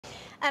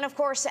And of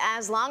course,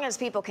 as long as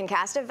people can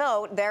cast a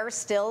vote, there's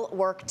still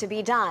work to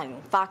be done.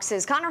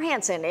 Fox's Connor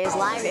Hansen is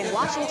live in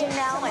Washington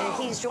now,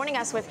 and he's joining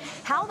us with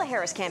how the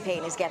Harris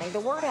campaign is getting the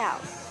word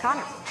out.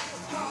 Connor.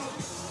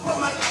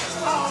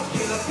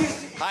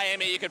 Hi,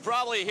 Amy. You could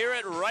probably hear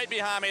it right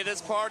behind me.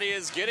 This party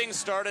is getting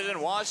started in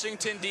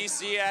Washington,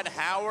 D.C. at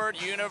Howard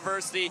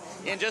University.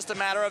 In just a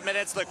matter of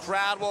minutes, the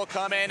crowd will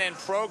come in and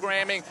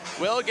programming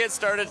will get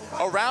started.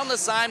 Around the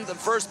time the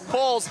first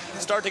polls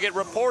start to get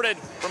reported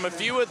from a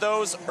few of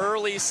those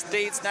early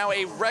states. Now,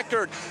 a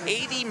record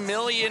 80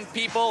 million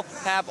people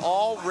have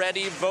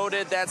already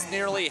voted. That's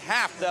nearly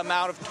half the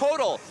amount of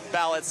total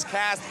ballots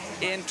cast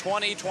in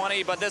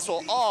 2020. But this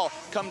will all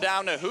come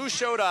down to who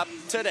showed up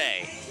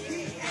today.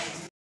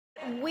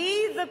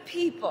 We, the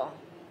people,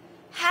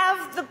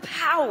 have the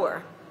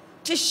power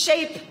to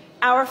shape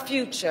our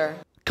future.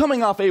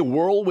 Coming off a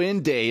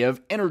whirlwind day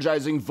of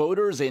energizing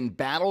voters in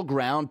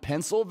battleground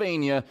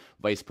Pennsylvania,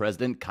 Vice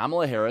President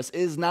Kamala Harris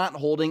is not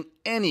holding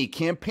any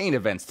campaign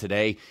events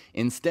today,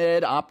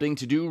 instead opting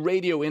to do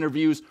radio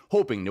interviews,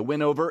 hoping to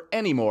win over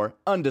any more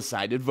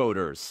undecided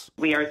voters.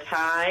 We are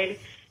tied.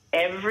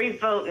 Every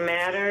vote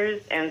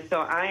matters, and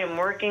so I am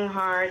working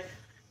hard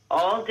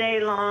all day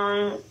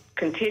long,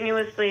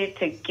 continuously,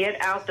 to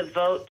get out the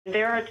vote.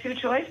 There are two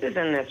choices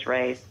in this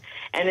race,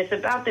 and it's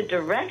about the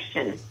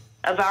direction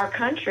of our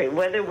country,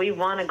 whether we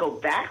want to go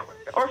backward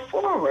or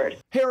forward.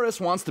 Harris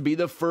wants to be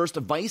the first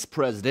vice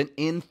president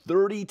in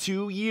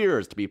 32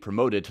 years to be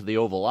promoted to the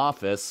Oval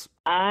Office.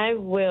 I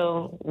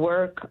will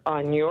work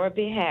on your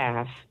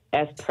behalf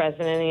as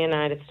President of the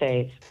United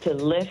States to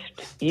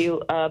lift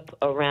you up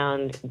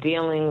around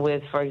dealing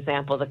with, for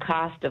example, the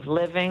cost of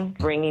living,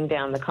 bringing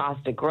down the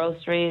cost of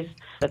groceries,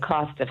 the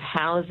cost of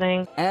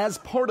housing. As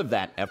part of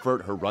that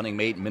effort, her running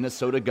mate,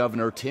 Minnesota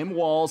Governor Tim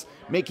Walz,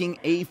 making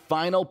a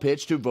final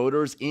pitch to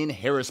voters in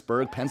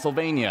Harrisburg,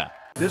 Pennsylvania.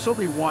 This will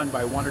be won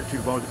by 1 or 2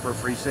 votes per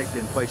precinct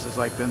in places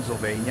like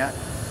Pennsylvania.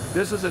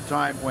 This is a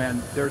time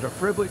when there's a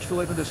privilege to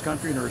live in this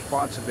country and a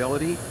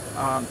responsibility.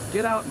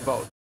 Get out and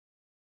vote.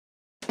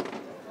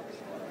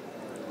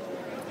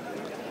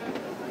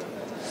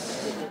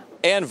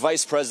 And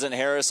Vice President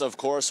Harris, of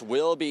course,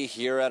 will be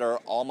here at her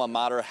alma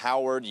mater,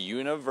 Howard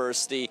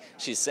University.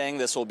 She's saying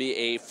this will be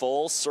a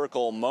full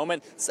circle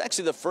moment. It's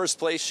actually the first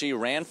place she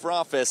ran for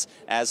office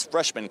as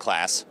freshman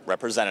class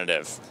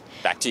representative.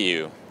 Back to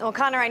you. Well,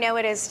 Connor, I know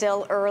it is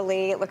still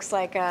early. It looks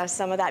like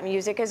some of that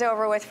music is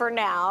over with for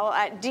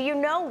now. Do you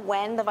know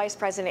when the vice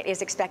president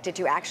is expected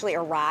to actually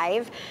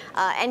arrive?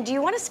 And do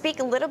you want to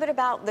speak a little bit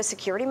about the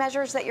security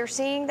measures that you're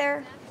seeing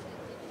there?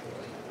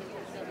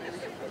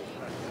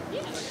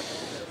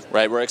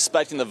 Right, we're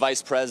expecting the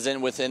vice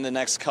president within the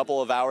next couple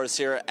of hours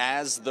here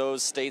as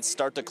those states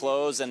start to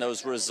close and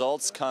those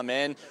results come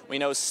in. We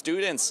know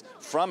students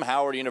from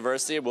Howard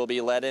University will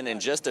be let in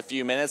just a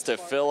few minutes to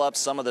fill up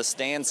some of the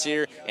stands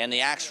here, and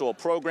the actual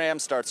program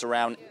starts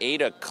around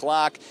 8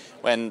 o'clock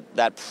when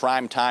that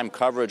prime time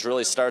coverage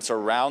really starts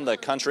around the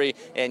country.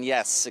 And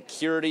yes,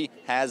 security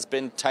has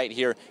been tight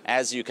here.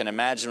 As you can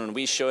imagine, when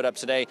we showed up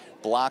today,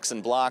 blocks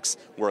and blocks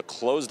were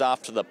closed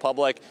off to the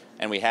public,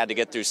 and we had to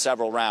get through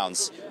several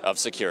rounds of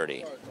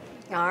security.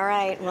 All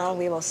right. Well,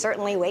 we will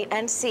certainly wait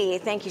and see.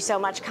 Thank you so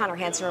much, Connor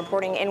Hansen,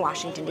 reporting in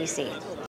Washington, D.C.